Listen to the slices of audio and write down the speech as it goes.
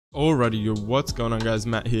Alrighty, yo, what's going on guys,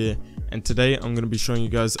 Matt here, and today I'm going to be showing you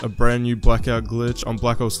guys a brand new Blackout glitch on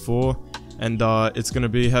Black Ops 4, and it's going to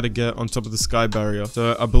be how to get on top of the sky barrier.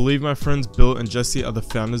 So I believe my friends Bill and Jesse are the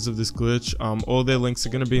founders of this glitch. All their links are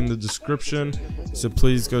going to be in the description, so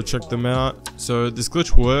please go check them out. So this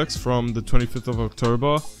glitch works from the 25th of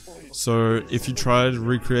October. So if you try to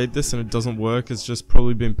recreate this and it doesn't work, it's just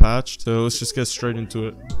probably been patched. So let's just get straight into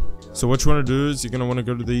it. So what you want to do is you're going to want to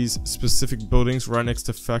go to these specific buildings right next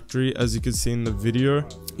to factory, as you can see in the video.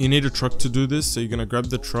 You need a truck to do this, so you're going to grab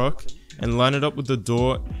the truck and line it up with the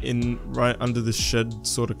door in right under the shed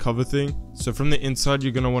sort of cover thing. So from the inside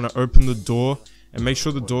you're going to want to open the door and make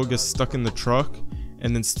sure the door gets stuck in the truck,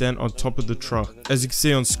 and then stand on top of the truck. As you can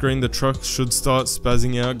see on screen, the truck should start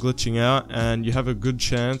spazzing out, glitching out, and you have a good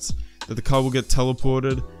chance that the car will get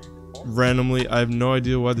teleported randomly. I have no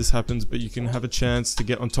idea why this happens, but you can have a chance to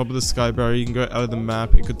get on top of the sky barrier. You can go out of the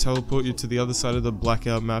map, it could teleport you to the other side of the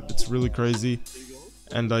Blackout map. It's really crazy.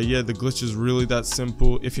 And yeah, the glitch is really that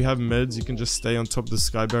simple. If you have meds, you can just stay on top of the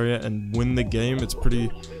sky barrier and win the game. It's pretty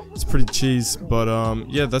cheese, but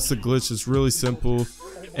yeah, that's the glitch. It's really simple,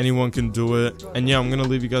 anyone can do it. And yeah, I'm gonna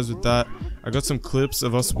leave you guys with that. I got some clips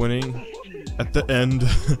of us winning at the end.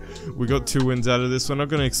 We got 2 wins out of this. We're not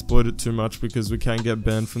going to exploit it too much because we can get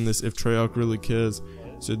banned from this if Treyarch really cares.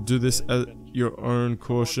 So do this at your own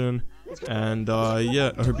caution. And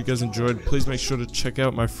yeah, I hope you guys enjoyed. Please make sure to check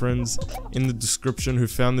out my friends in the description who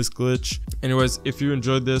found this glitch. Anyways, if you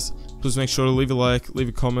enjoyed this, please make sure to leave a like, leave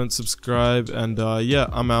a comment, subscribe, and yeah,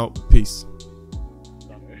 I'm out. Peace.